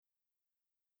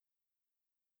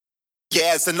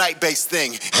Yeah, it's a night-based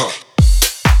thing.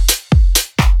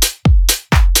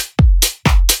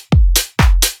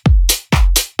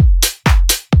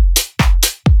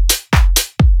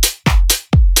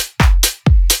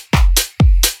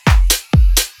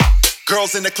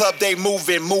 Girls in the club, they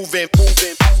moving, moving,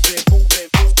 moving, moving, moving,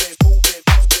 moving, moving,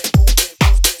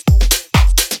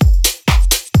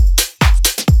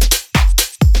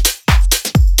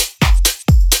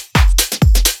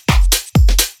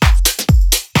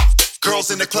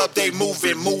 girls in the club, they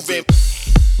moving, moving.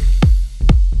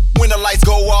 When the lights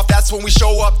go off, that's when we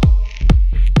show up.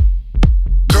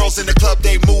 Girls in the club,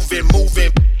 they moving,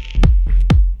 moving.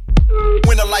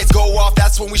 When the lights go off,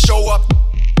 that's when we show up.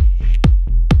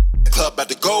 Club about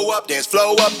to go up, dance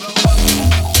flow up.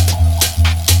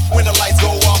 When the lights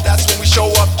go off, that's when we show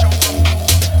up.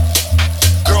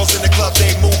 Girls in the club,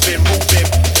 they moving, moving.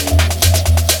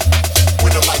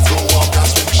 When the lights go off,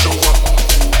 that's when we show up.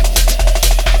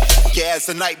 Yeah, it's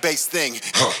a night-based thing.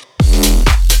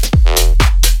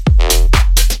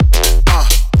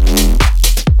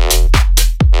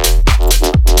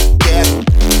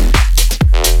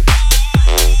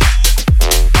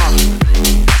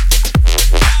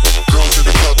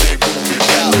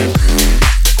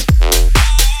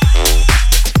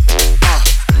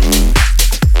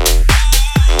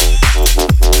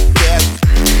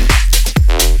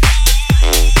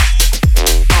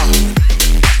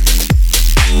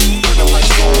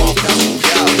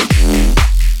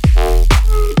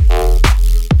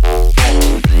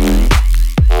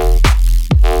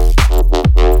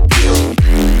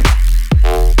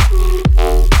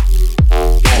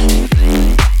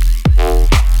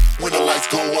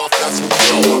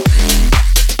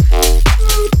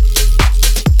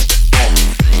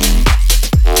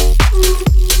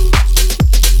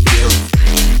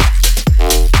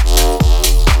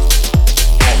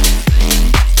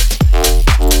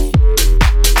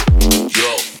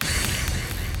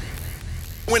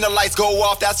 When the lights go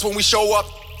off, that's when we show up.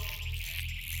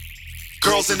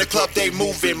 Girls in the club, they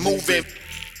moving, moving.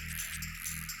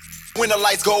 When the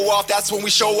lights go off, that's when we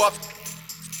show up.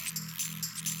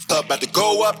 Club about to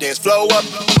go up, dance flow up.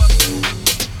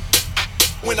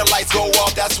 When the lights go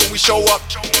off, that's when we show up.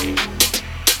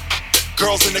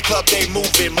 Girls in the club, they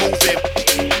moving, moving.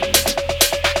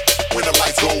 When the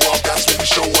lights go off, that's when we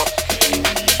show up.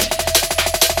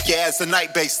 Yeah, it's a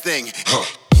night-based thing.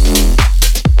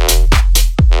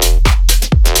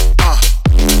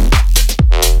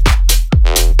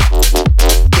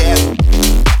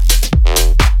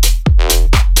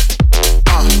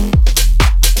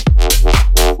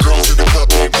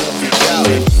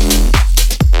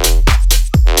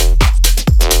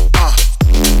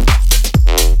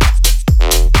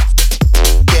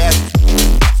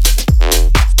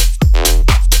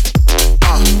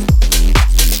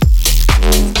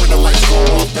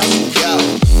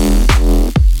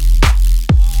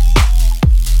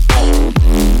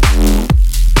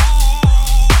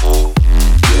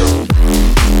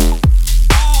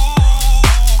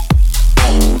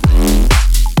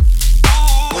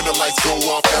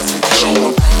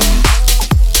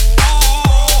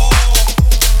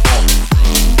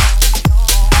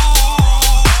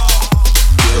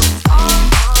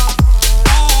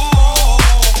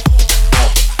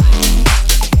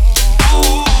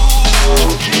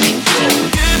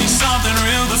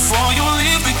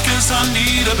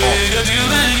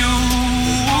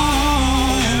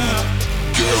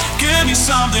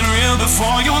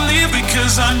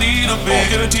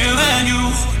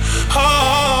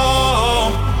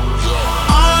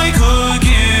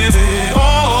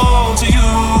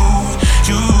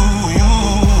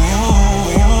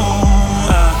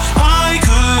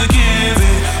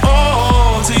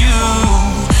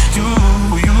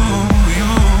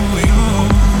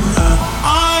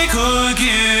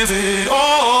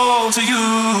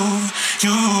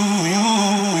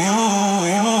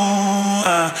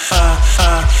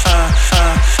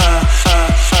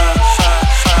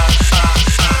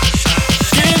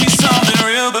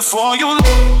 Before you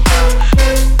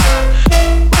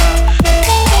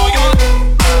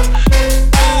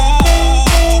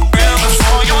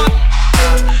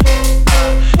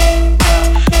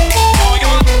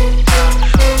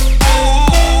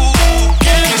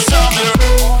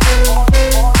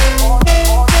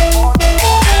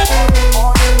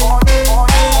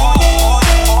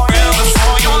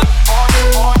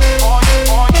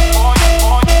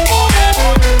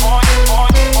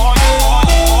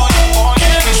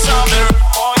something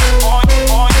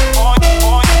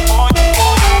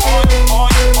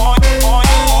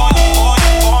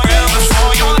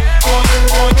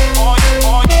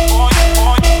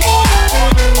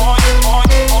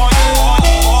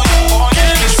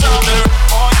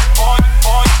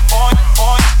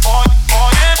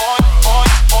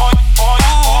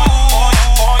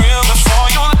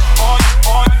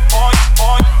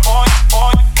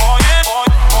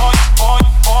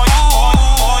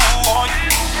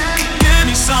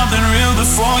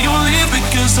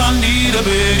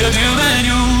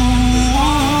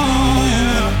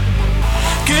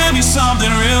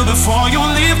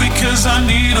 'cause I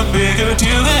need a bigger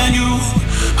deal than you.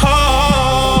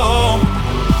 Oh,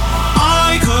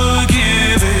 I could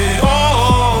give it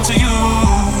all to you.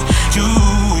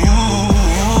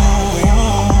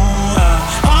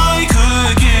 I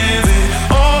could give it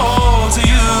all to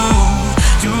you.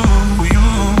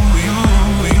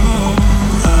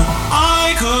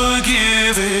 I could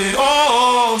give it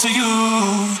all to you.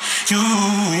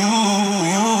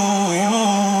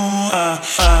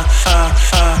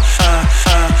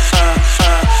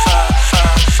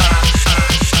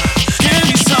 Give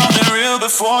me something real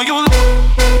before you.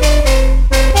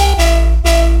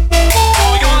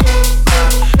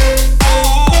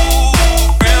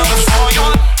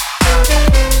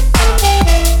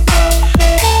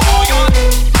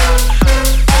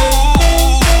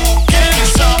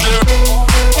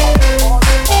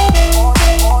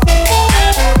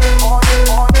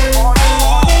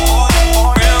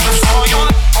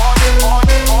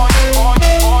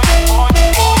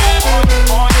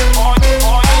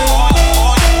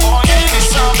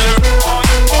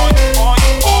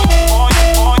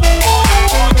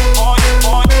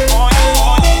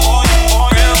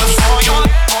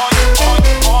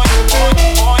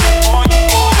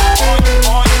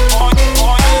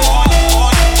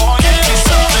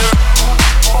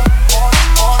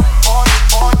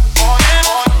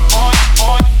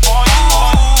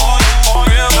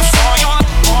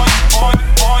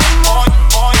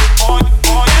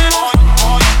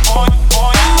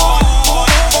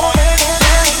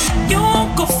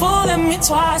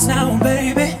 Twice now,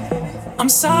 baby. I'm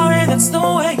sorry, that's the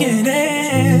way it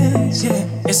is. Yeah,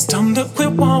 it's time to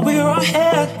quit while we're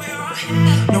ahead.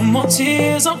 No more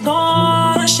tears are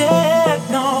gonna shed.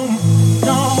 No,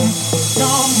 no,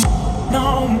 no, no,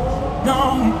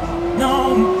 no, no,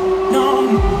 no, no,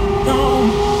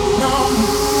 no,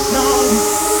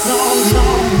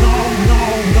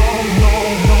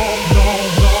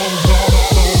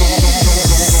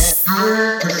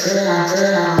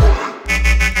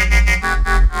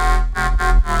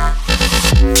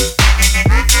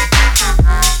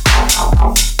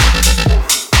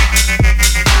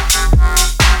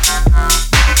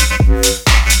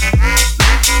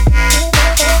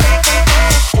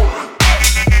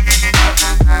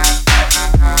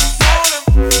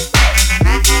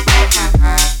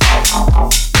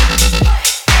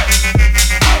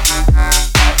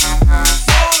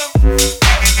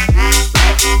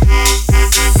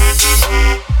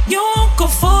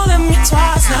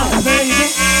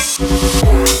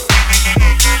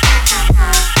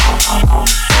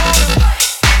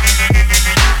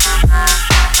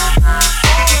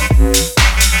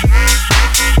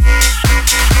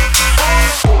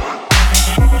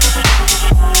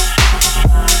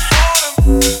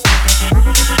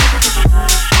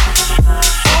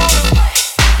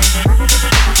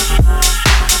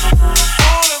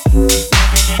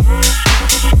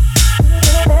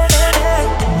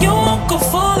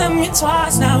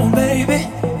 twice now, baby.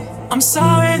 I'm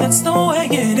sorry, that's the way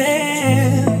it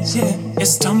is. Yeah,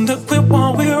 it's time to quit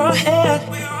while we're ahead.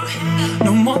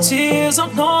 No more tears are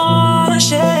gonna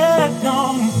shed.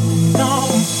 No, no,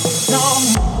 no,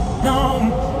 no,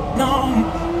 no,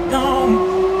 no,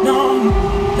 no, no,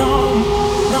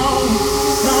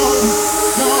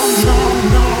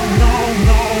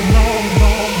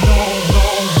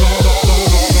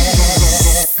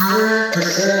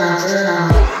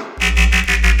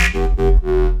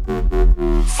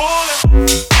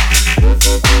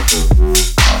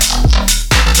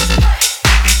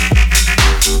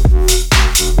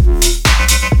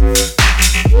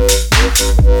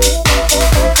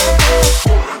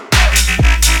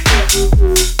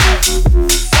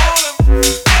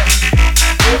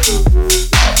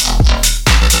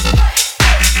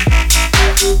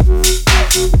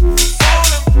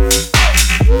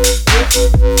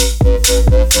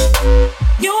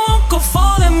 you won't go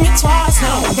falling me twice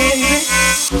now, baby.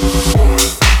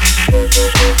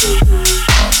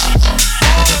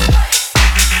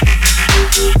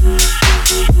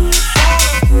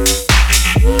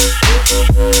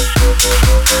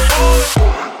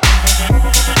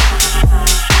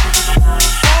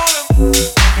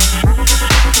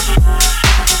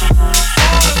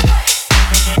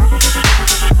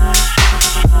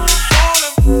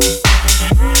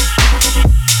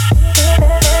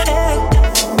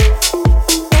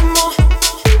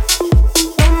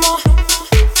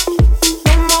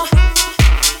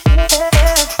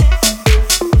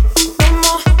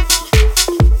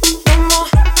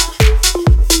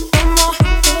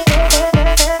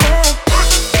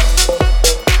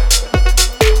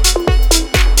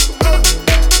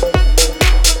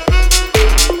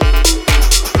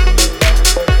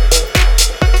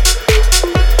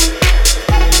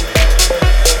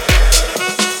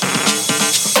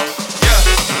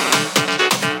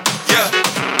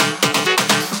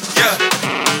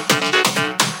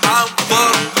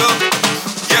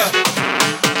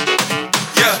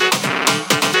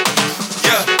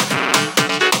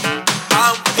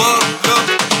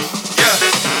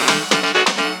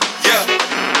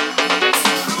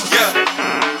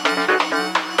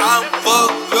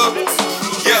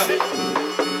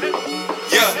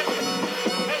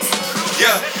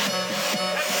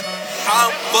 I'm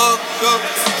fucked up.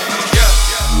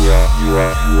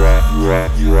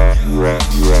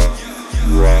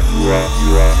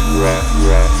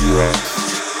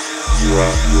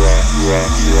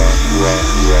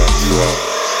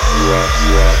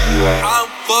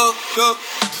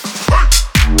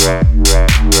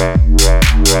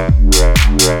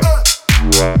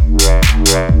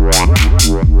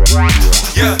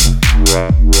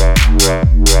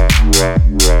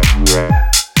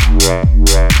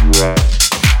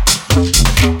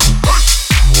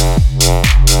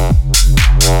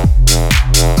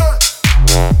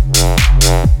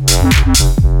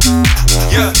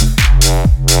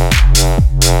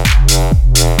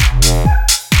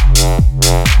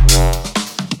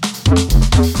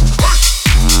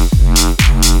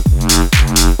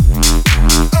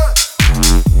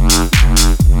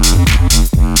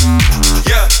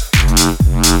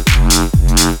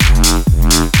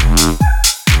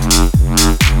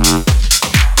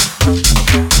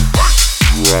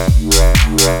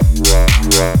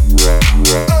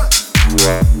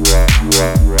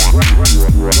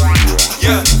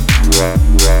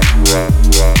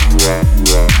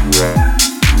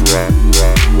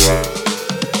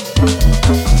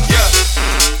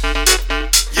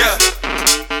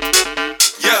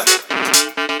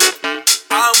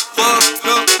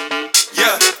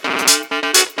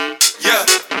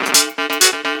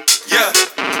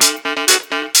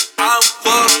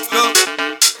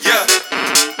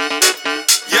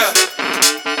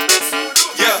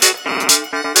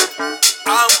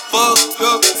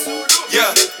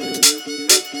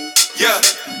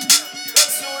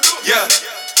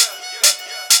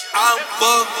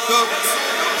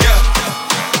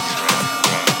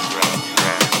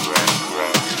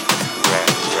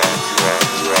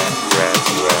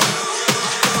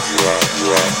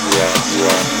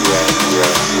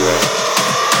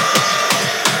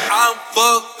 I'm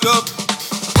fucked up.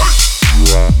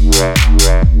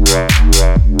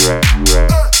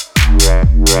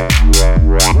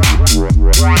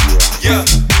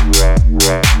 Yeah.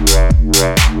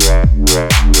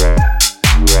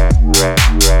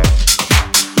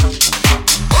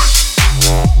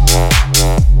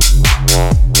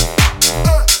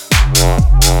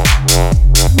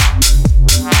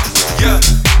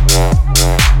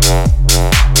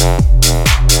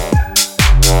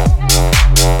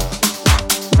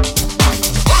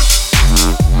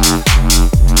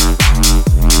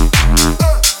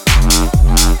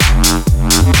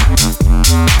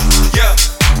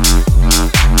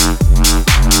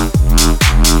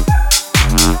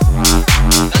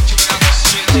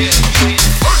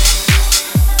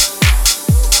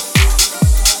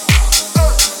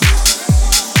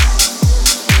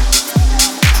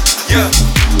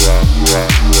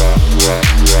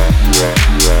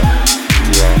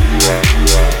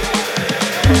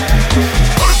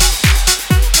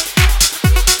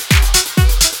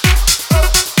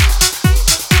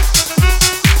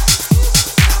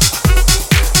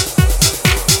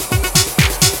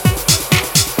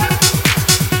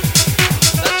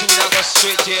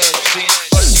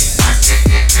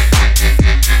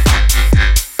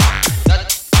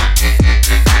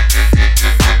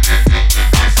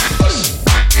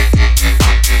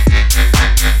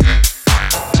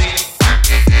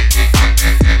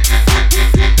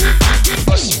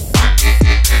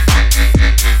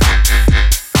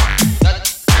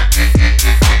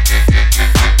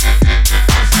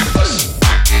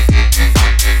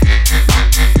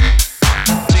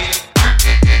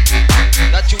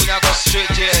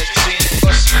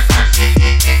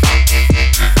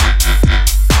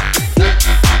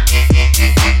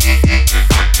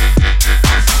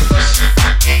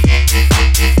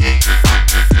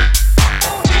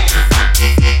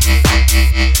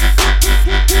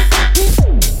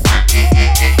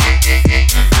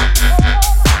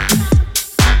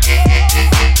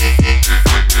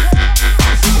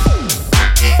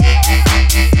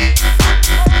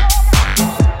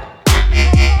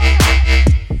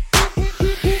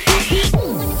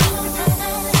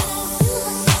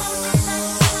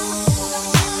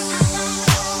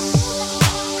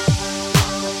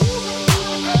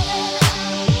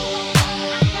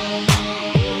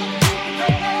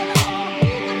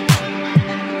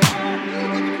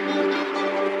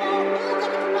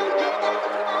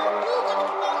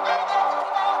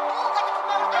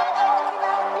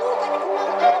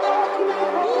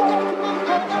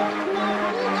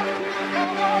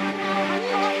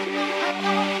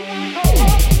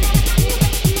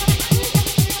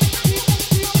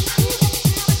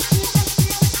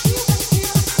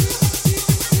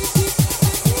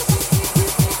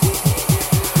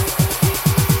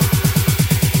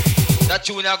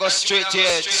 I go straight to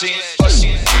it, see?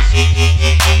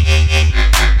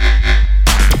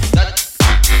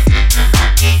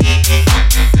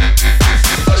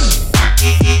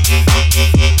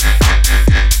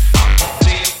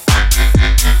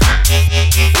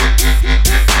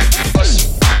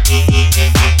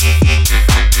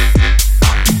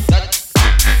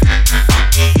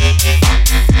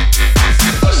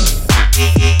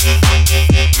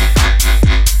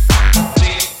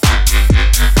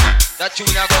 That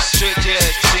tune I go straight to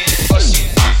it, see?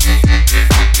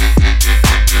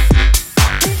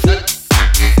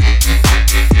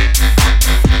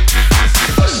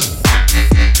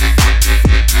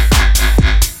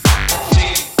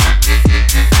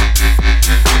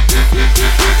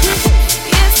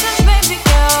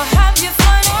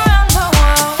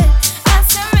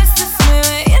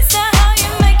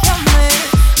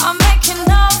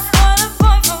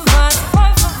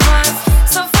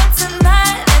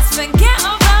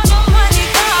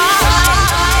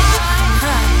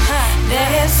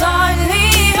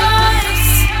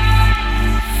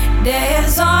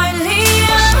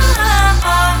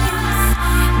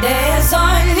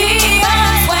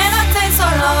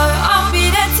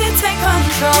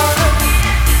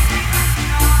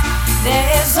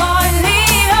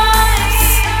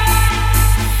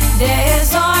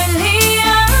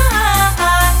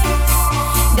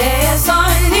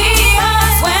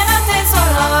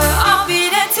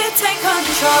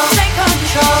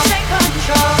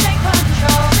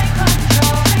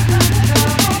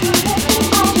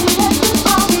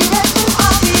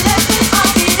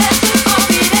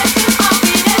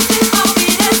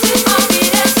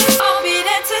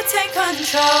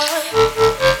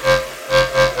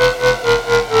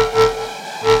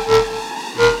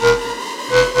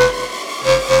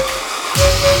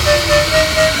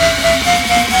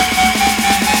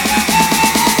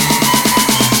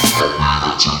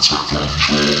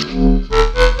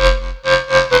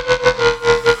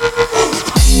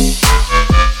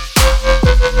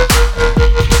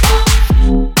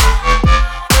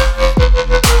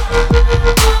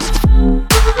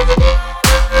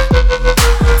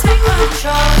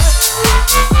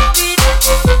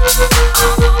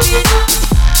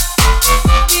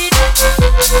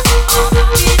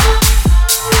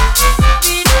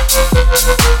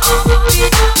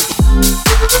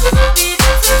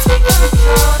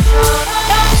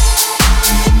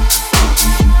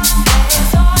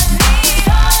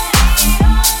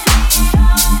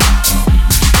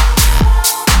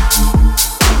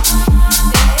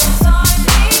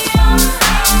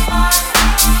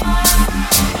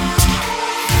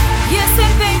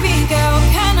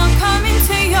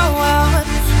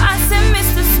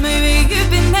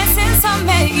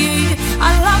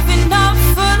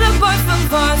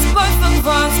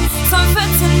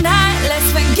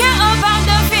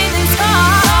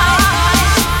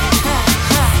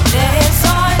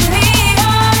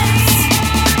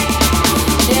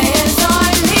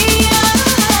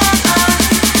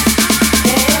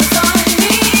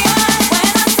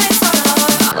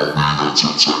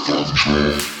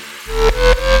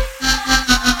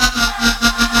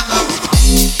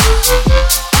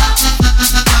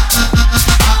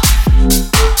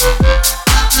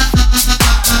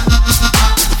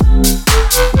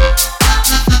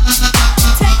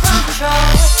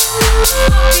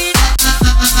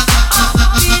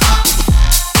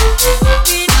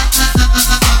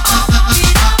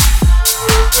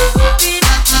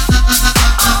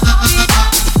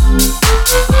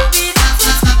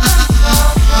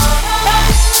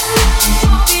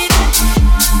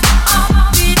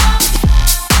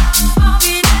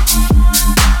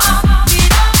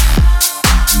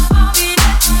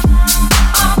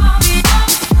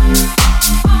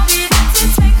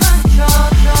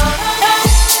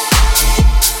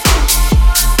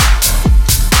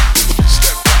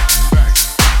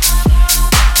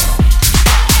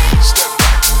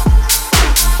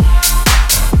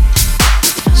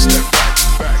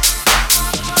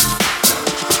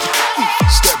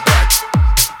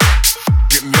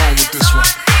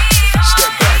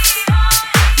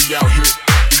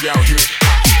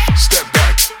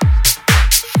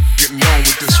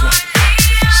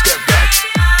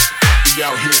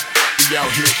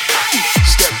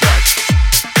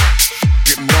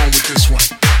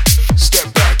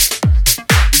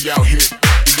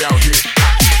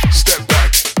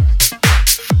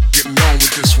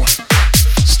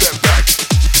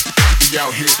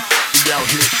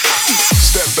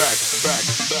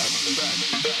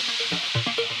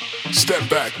 Step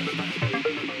back.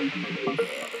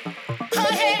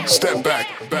 Step back,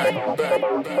 back, back,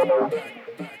 back, back.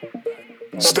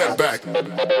 Step back.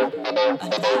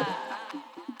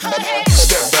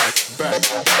 back,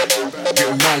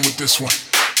 getting on with this one.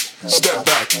 Step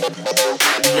back,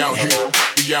 we out here,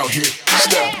 we out here.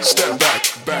 Step back,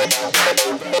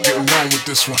 getting on with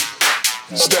this one.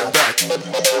 Step back,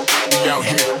 we out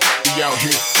here, we out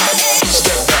here.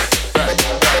 Step back, back,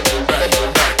 back, back, back,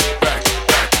 back, back, back, back,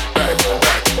 back.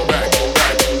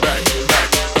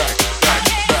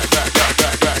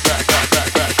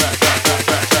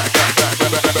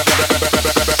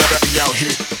 We out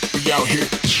here, we out here.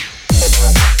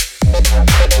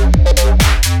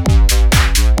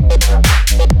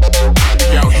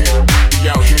 We out here, we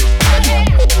out here.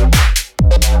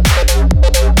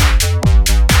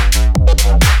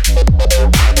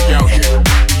 We out here,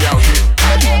 we out here.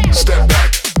 Step back.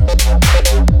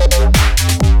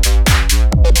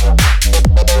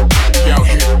 We out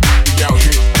here, we out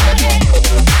here.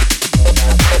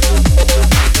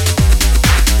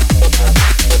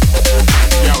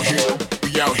 We out here, we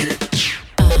out here.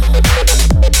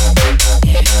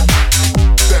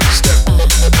 Step, step.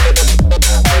 Step back.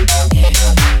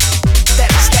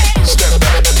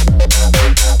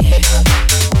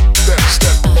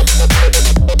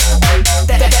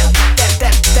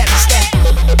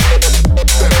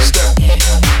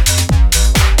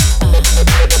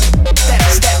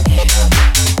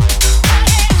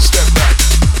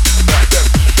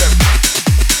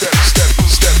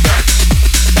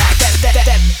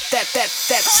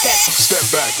 Step, step. Step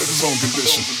back, let his own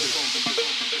condition.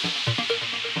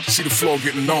 See the floor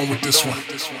getting on with this one.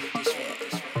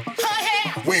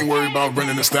 We ain't worried about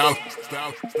running the style.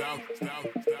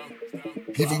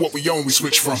 Even what we own, we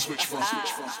switch from. Step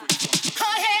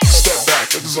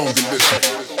back, let his own condition.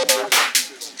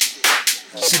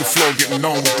 See the floor getting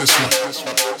on with this one.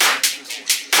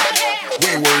 We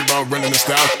ain't worried about running the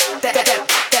style.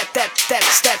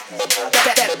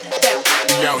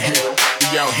 We out here,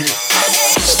 we out here.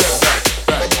 Step back,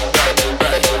 back,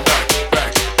 back, back,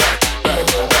 back, back, back, back,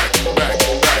 back,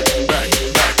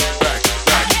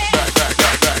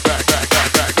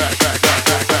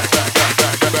 back,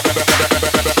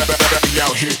 back. We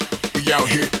out here, we out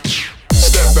here.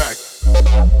 Step back.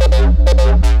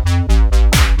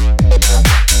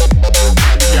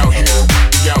 We out here,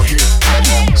 we out here.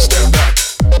 Step back.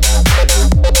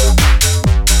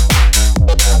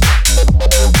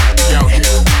 We out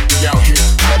here, we out here.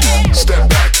 Step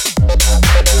back.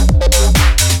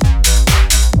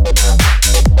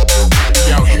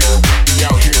 We out here, we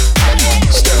out here.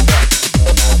 Step back.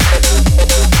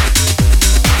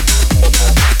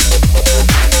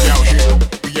 We out here,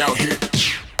 we out here.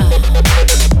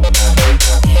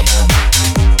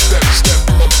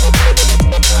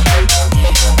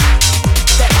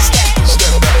 Step, step.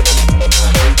 Step back.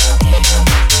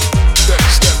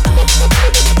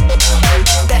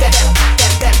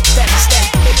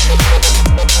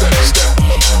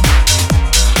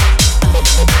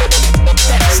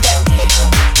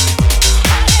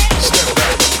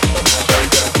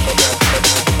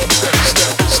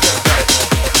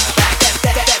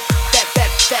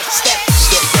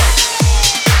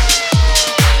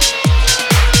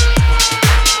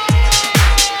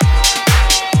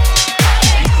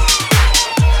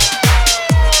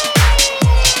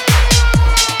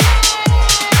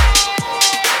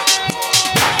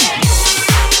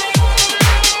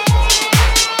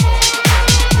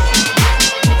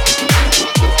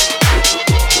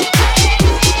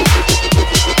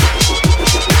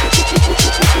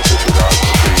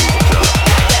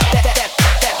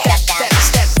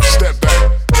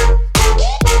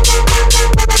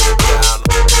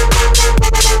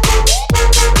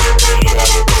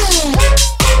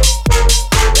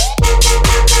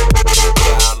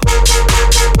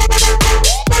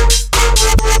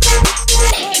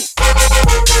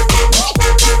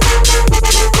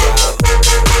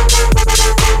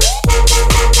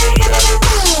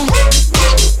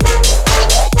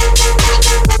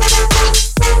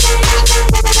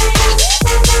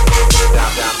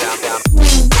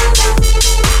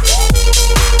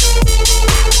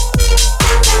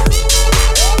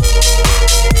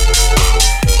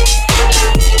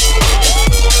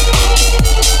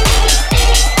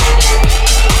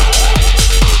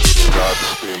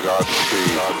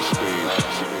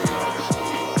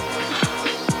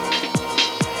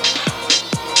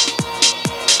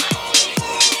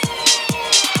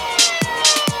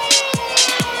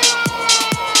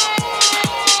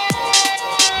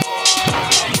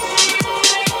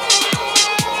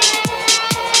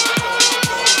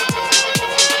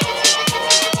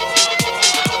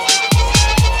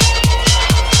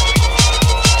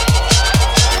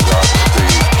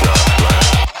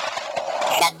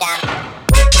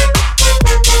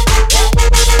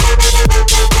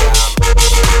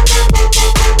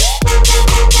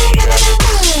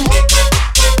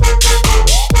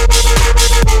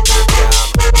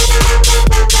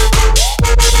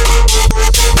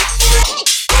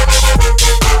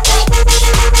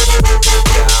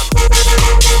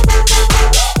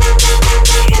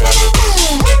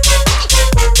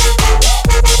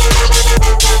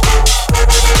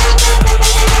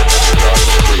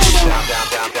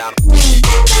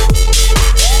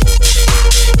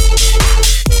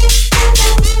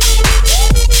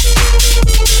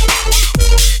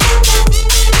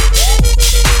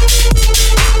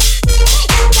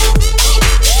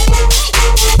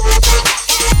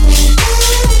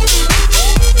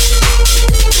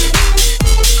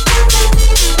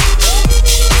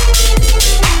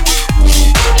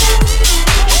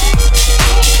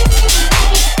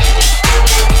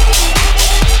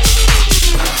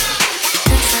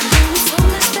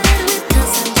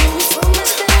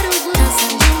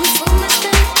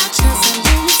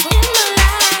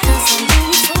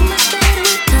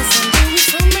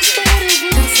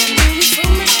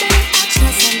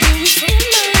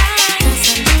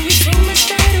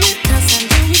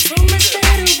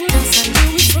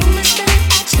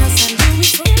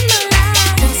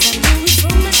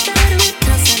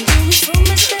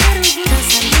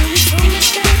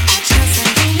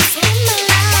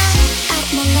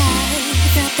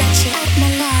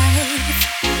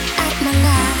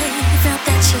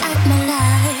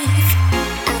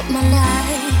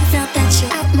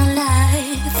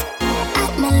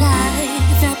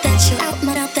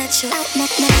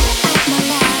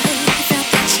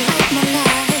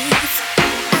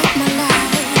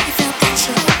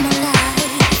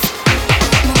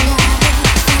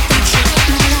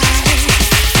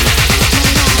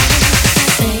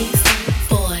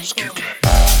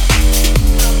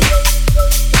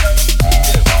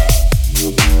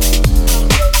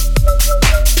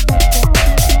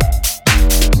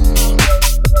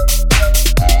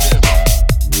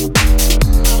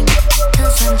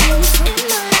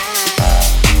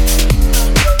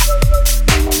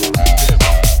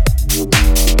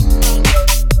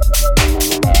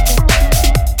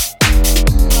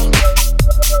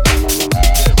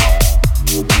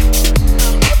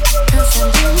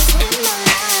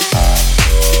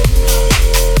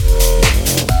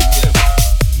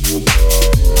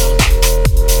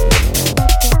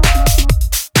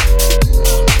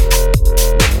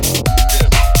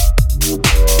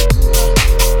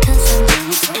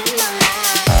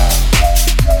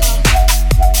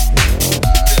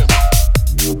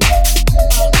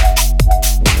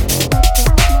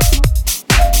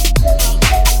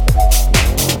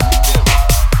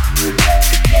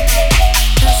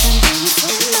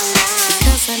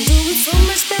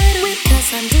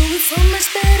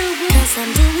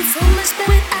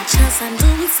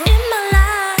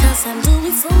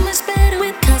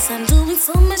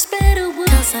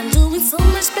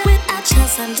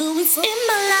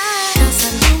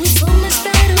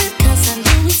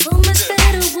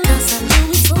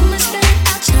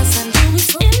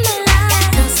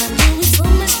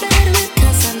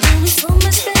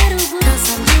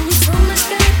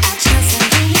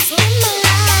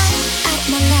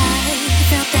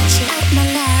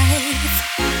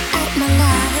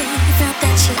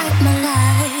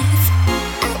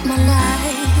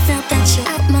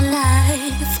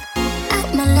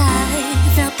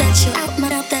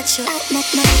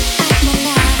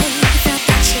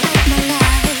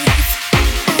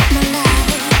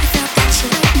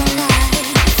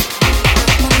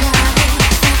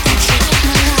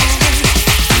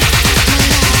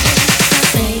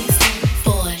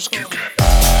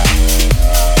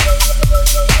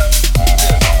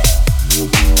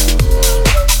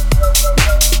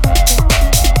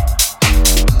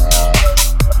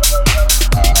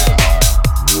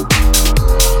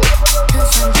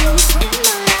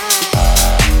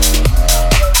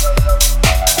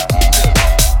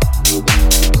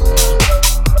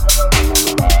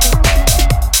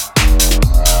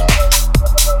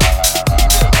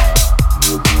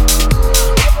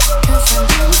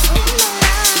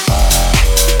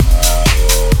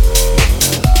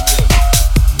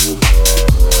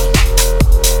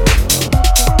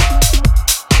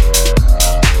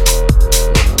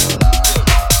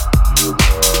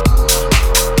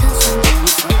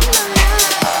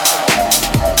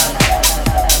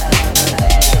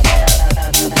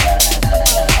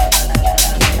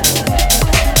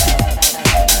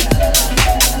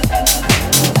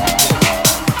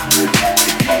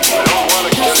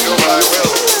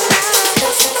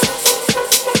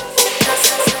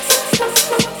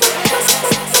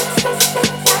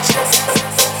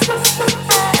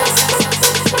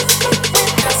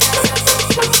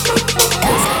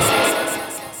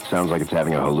 Sounds like it's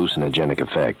having a hallucinogenic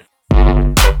effect.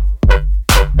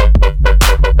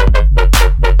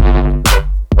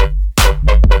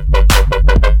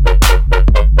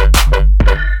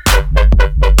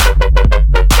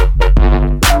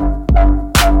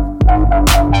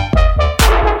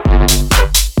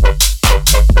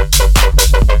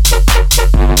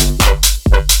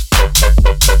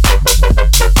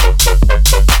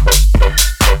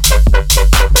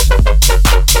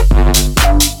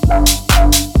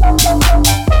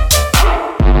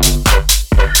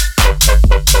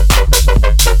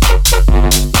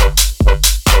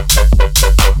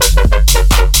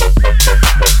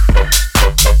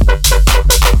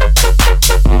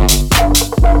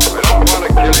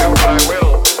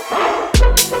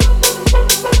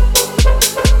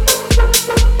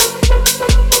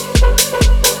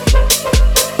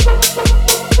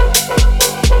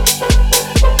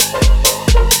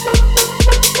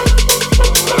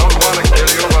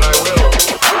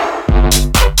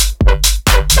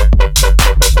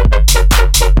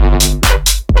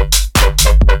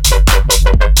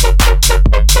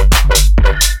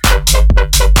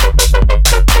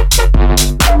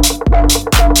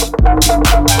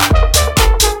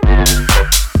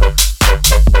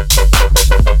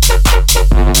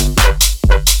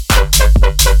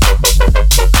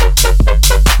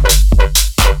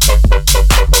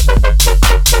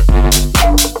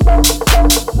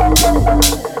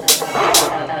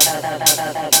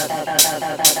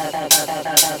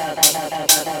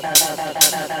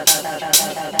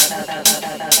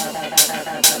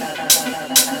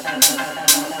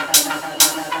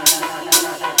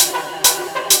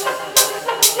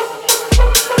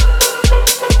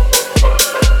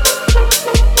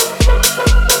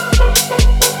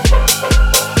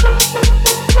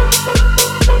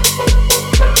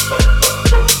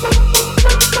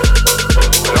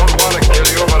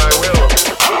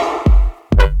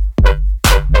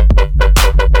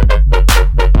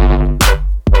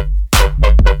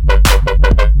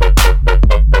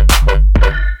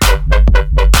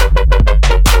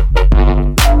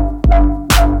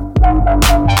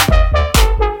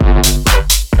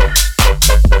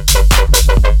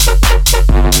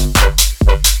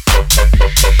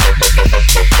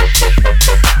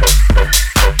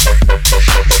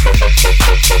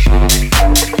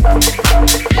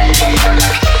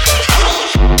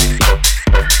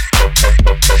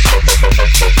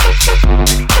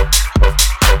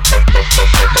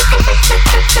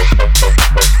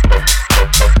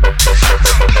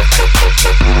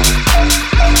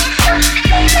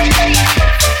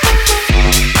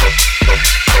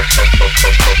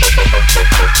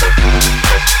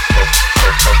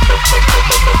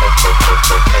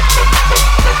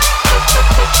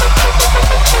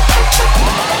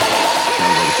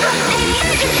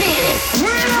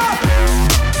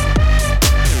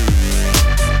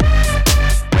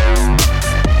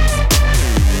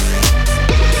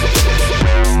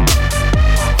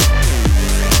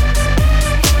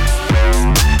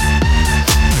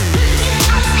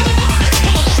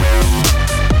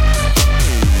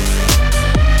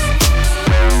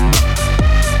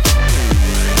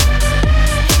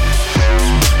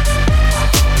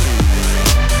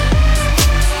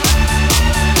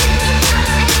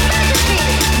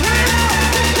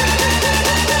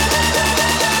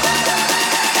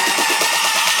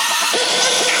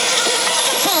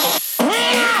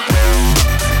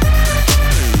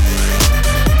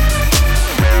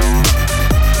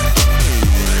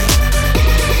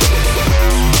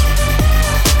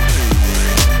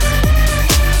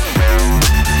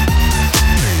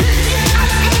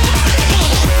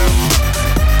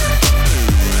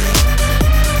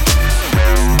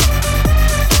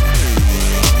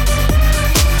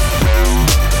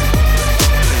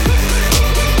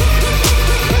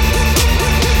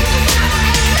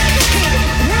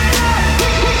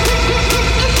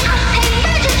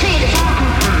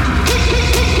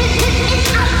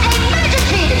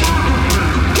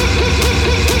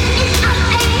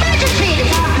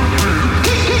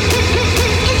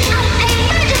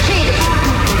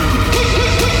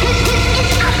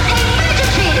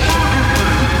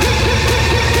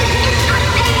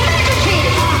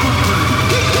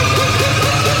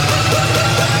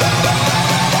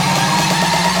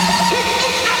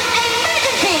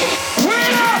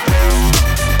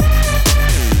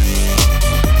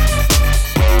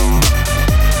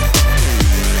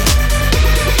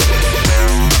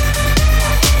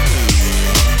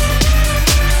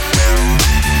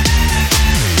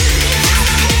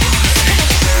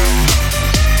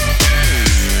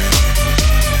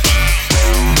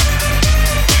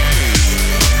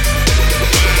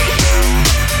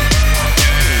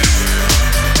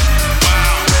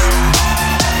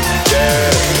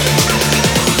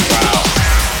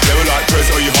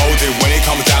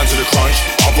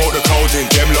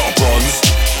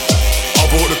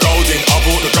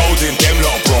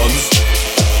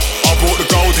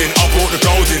 brought the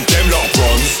gold in, them lot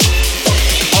bronze.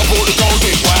 I brought the gold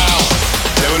in, wow.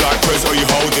 They were like, Chris, are you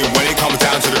holding? When it comes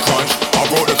down to the crunch, I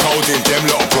brought the gold in, them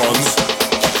lot bronze.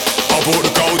 I brought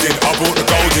the gold in, I brought the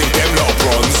gold in, them lot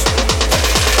bronze.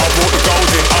 I brought the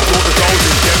gold in, I brought the gold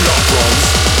in, them lot bronze.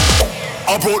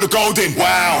 I brought the gold in,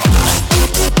 wow.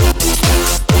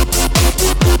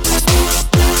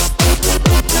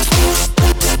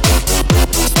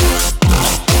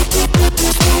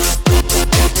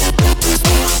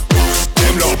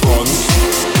 Them lot bronze.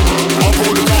 I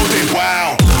brought the gold in,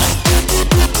 wow.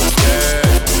 Yeah.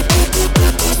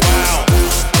 Wow.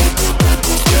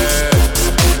 Yeah.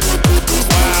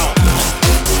 Wow.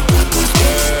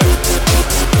 Yeah.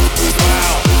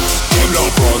 Wow. Them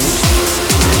lot bronze.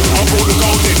 I brought the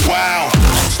gold in, wow.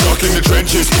 Stuck in the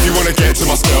trenches, if you wanna get to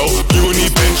my skull, you will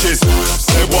need benches.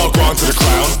 Said well gone to the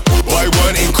crown, but I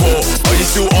weren't in court. Are you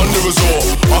still on the resort?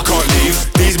 I can't leave,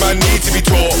 these men need to be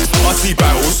taught. I see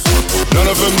battles, none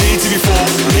of them need to be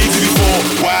fought. Need to be fought,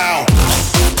 wow.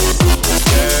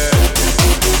 Yeah.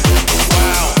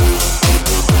 Wow.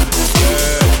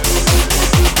 Yeah.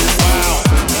 Wow.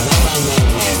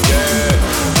 Yeah.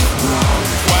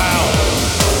 Wow.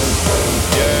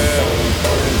 Yeah.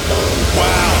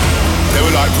 Wow. They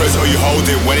were like, Chris, are you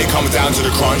holding? When it comes down to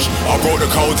the crunch, I brought the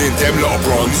gold in, them lot of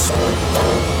bronze.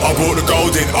 I brought the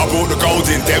gold in, I brought the gold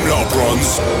in, them lot of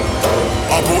bronze.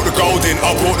 I brought the gold in,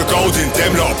 I brought the gold in,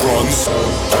 them lot of bronze.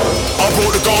 I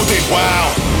brought the gold in,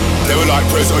 wow. They were like,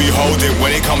 Chris, are you holding?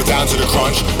 When it comes down to the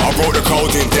crunch, I brought the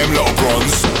gold in, them lot of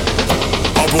bronze.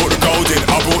 I brought the gold in,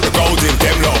 I brought the gold in,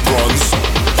 them lot of bronze.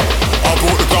 I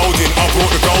brought the gold in, I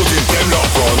brought the gold in, them lot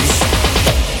of bronze.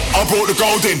 I brought the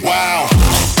gold in, wow.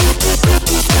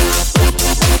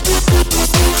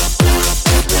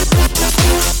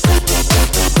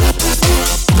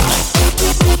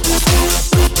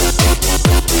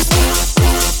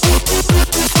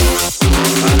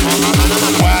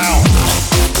 Wow.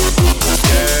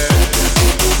 Yeah.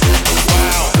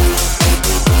 Wow.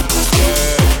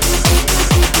 Yeah.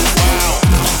 Wow.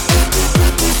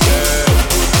 Yeah.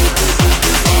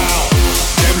 Wow.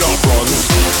 Them lot bronze.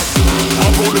 I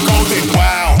brought the gold in,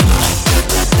 wow.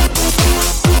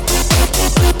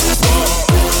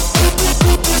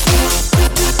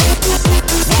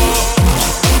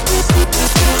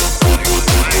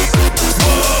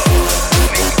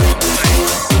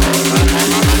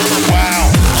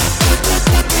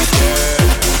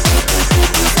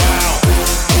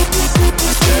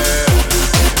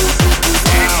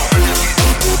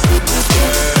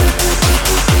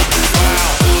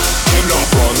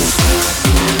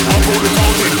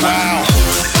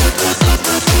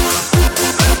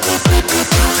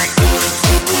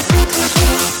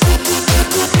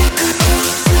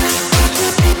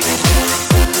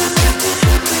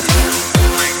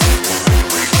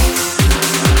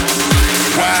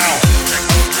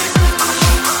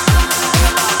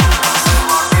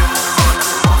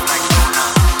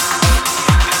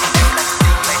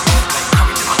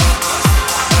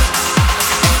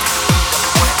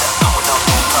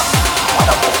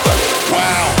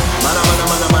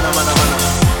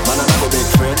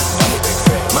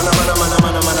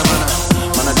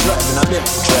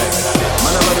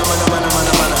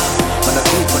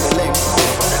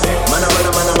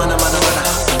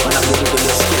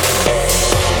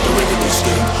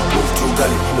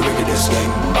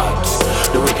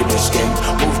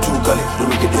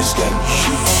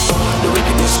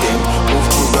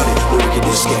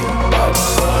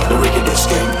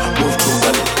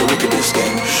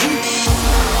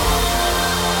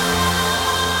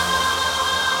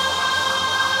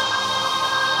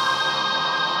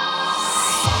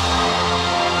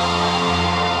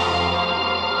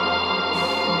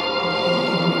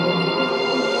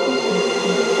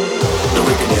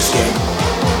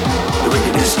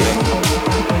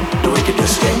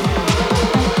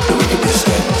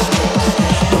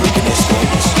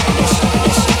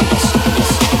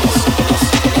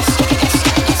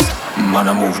 Man,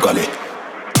 I move gully.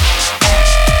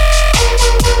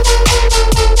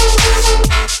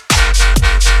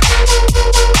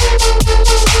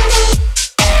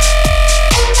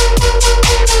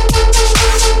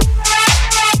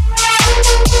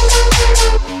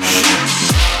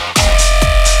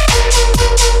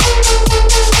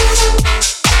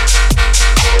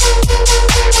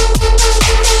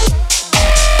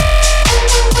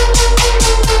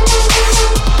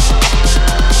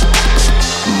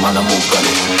 Man, I move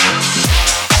gully.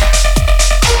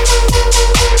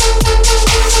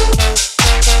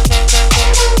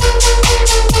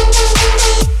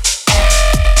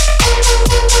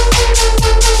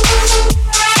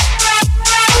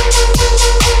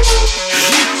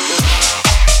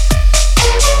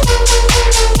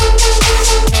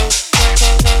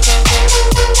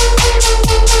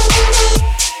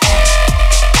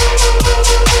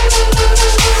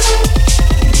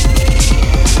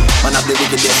 the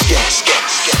wickedest gang.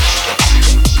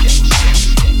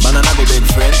 Man, I go big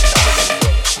friend.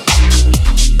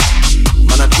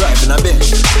 Man, I drive in a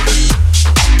Benz.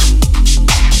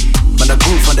 Man, I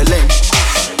groove on the lane.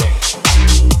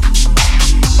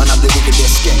 Man, I'm the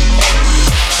wickedest gang.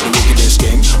 The wickedest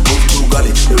gang, move to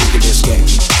gully. The wickedest gang.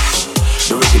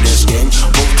 The wickedest gang,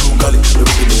 move to gully. The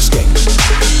wickedest gang.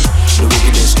 The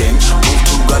wickedest gang, move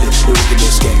to gully. The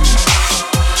wickedest gang.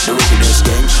 The wickedest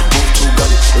gang, move to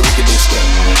gully. The wickedest gang.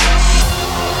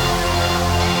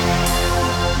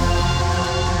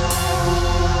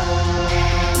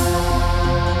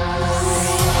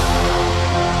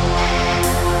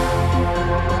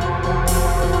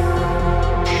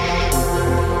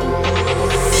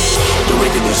 The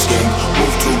wickedest gang,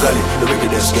 move to gully. The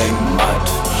wickedest gang, mad.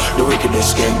 The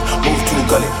wickedest gang, move to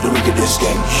gully. The wickedest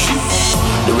gang,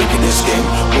 the wickedest gang,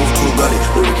 move to gully.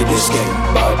 The wickedest gang,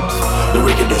 bad. The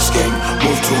wickedest gang,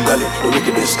 move to gully. The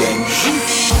wickedest gang.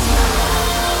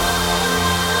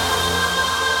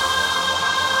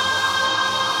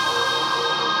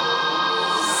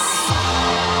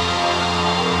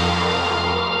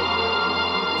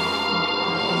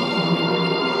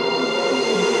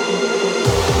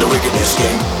 The wickedest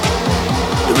gang,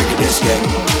 the wickedest gang,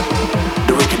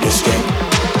 the wickedest gang,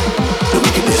 the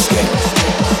wickedest gang,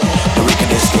 the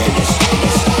wickedest gang.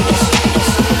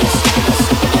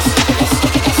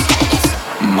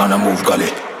 Man, I move gully.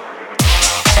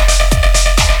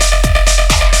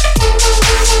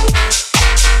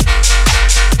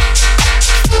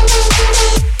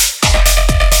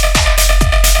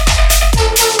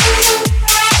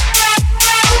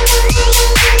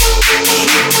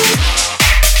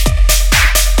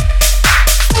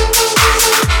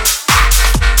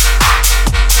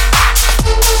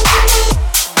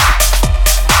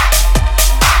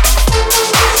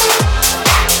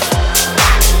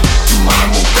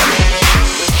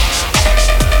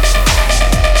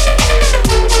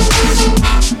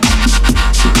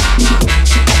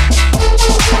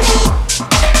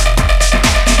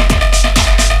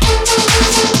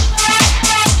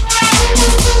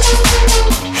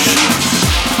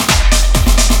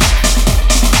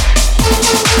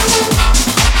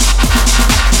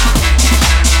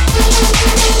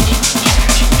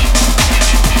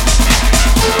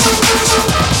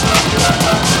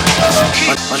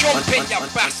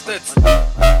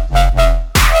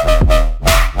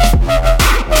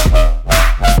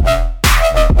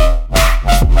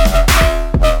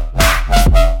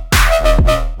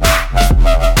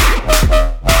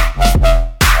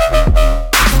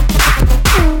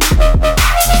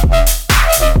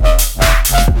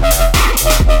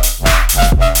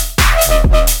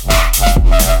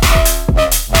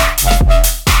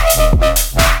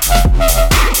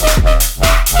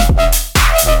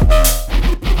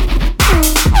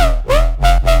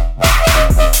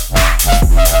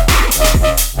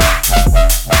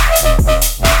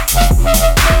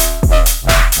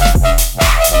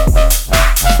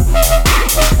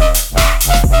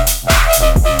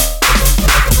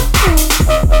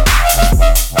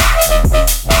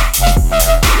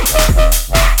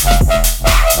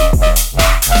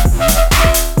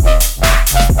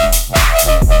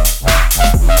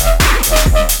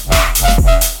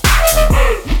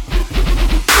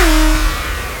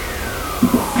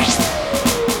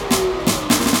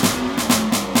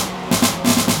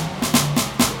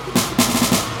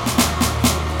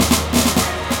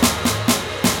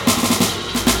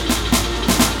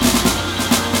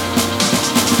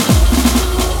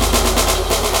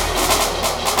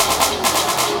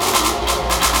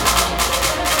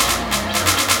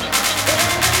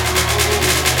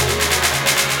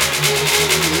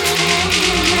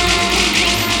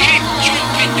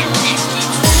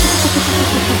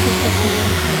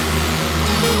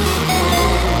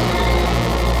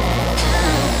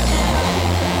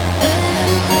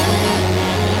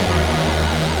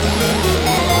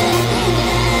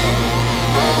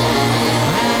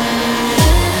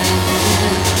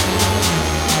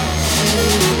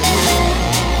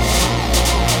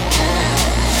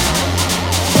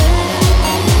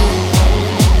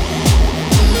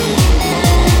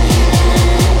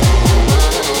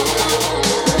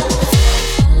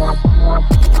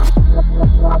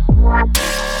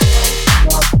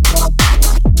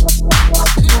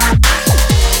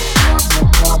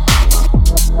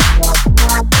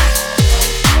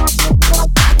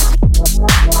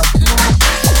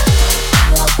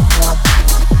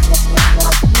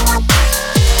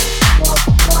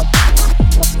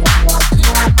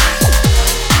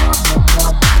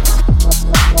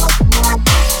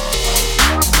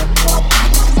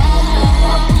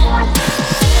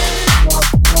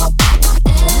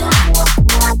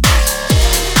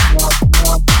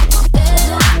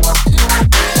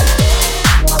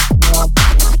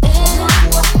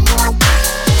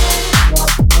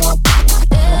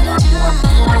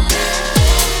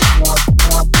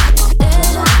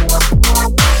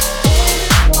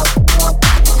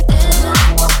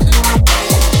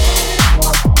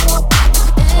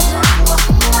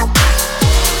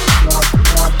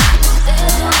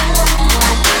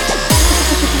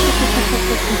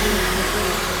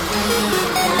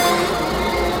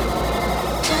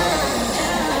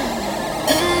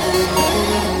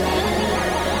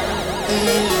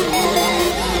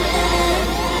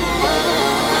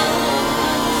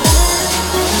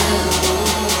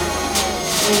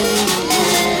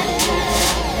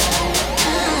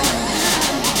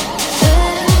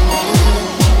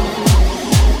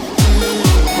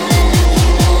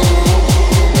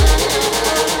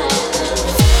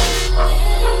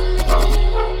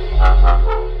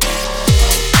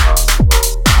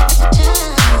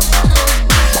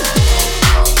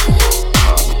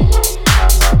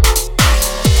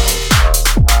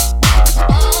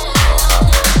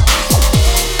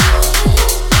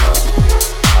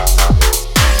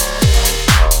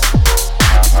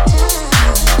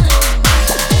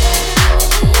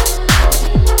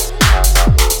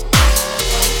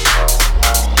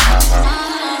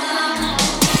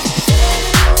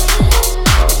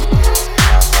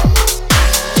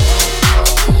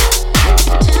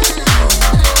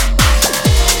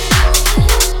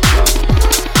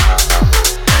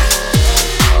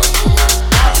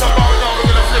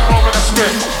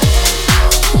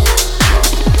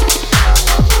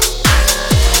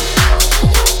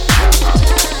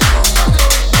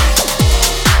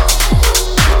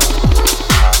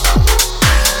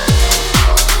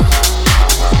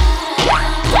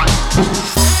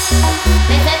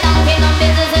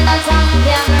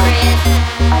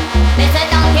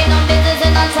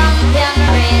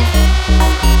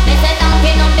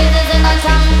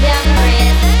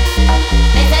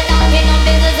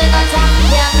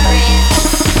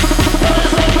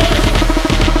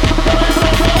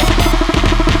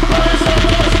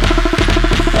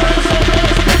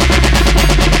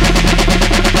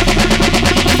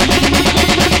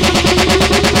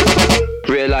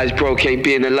 broke, hate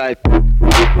being alive.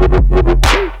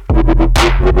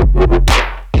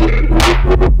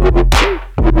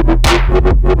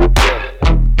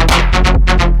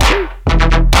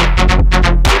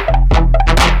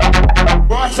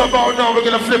 Right about now, we're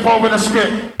gonna flip over the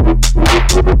script.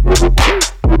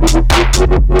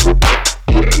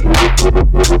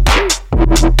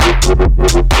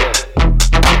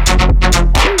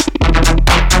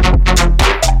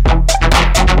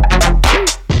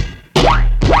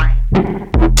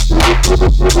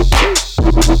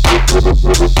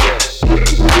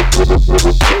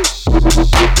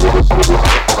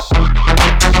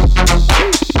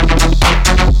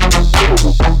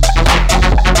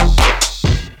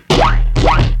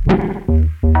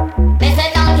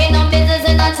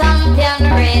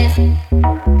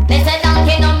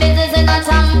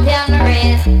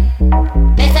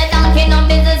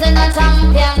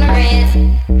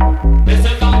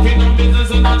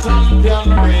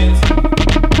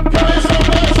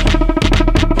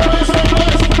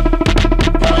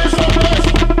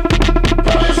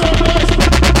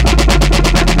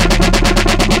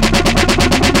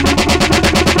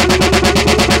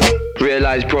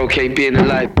 Realize broke, hate being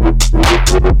alive.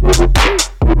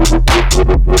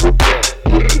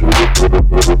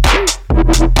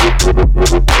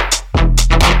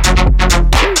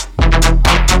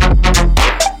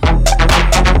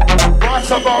 Right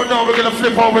about now, we're gonna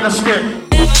flip over the script.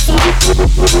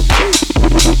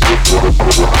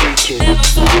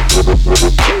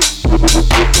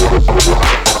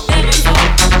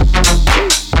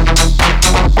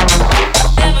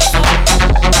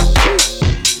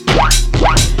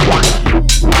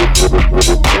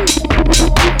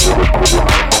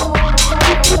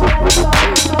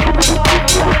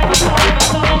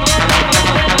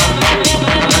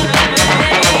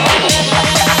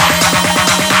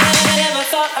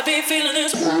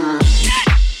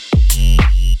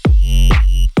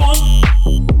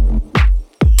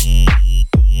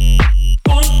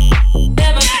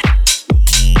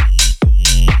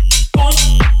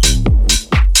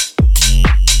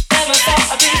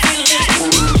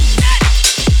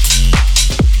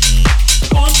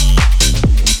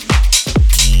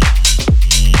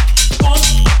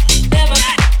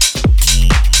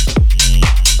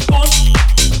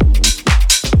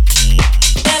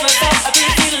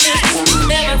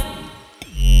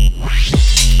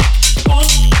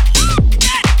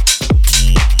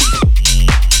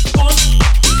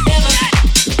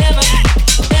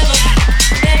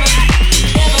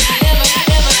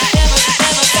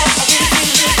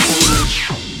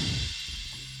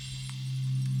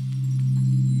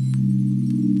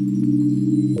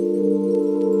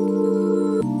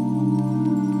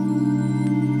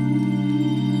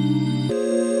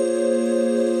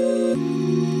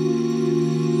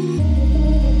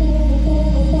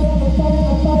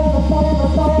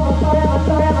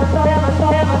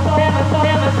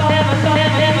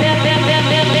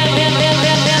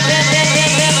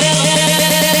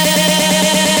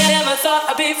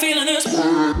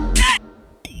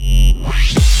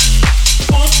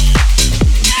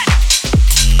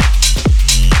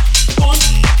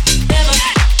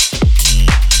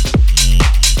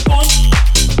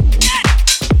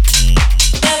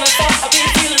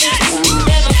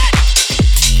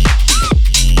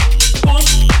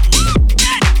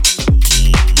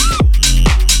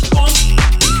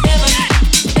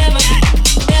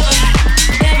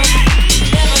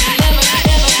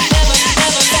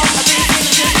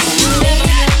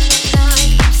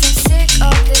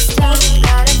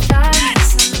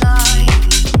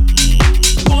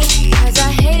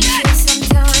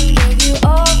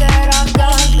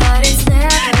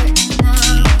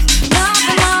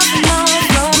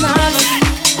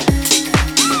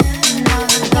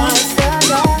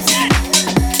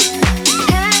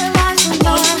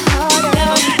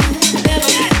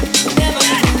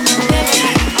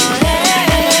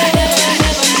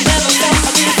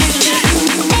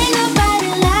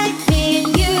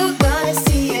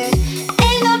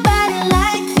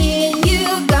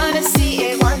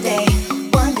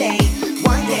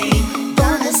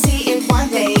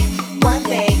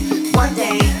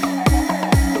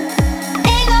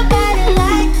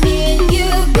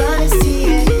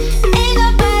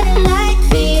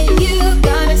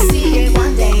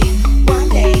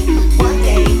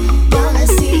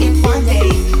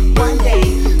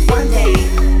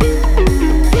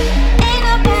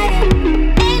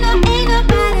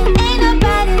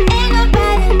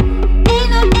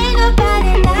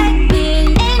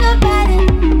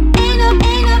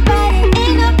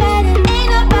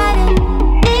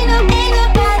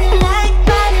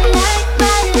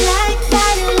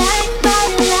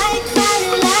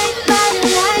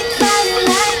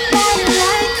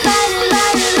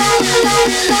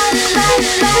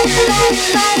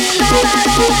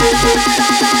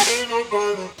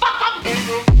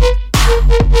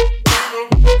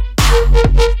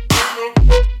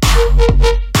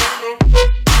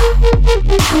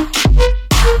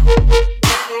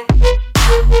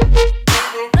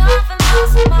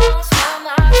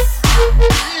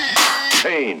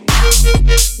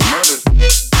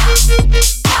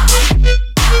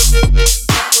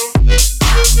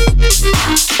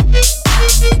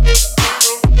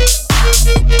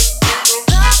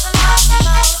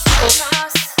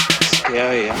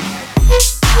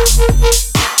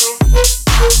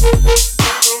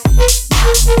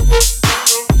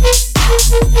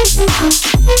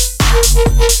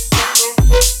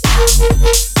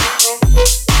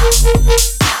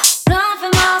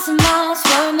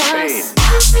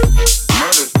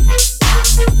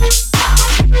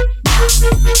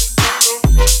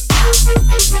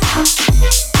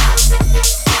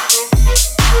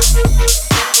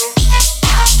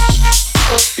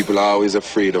 People are always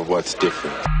afraid of what's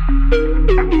different.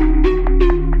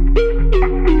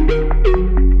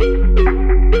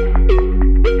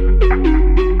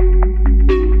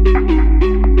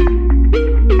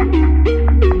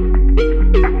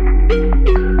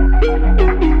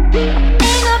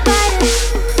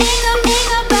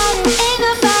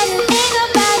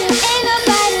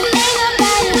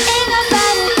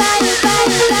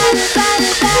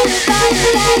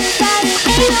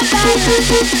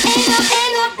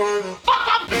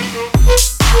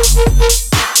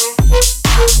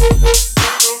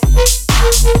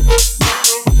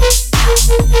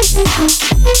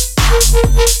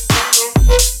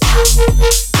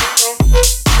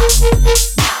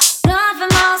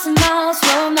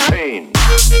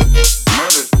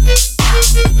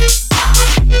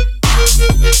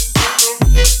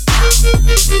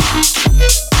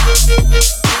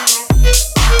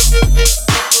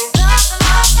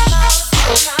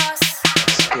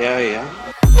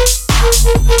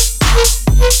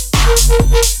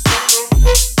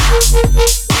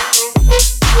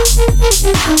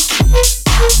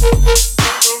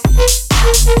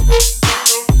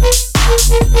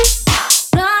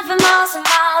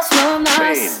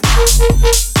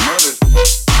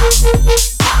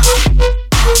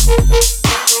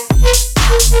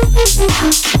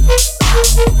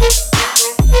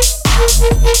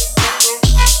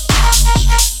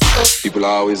 People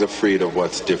are always afraid of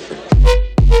what's different.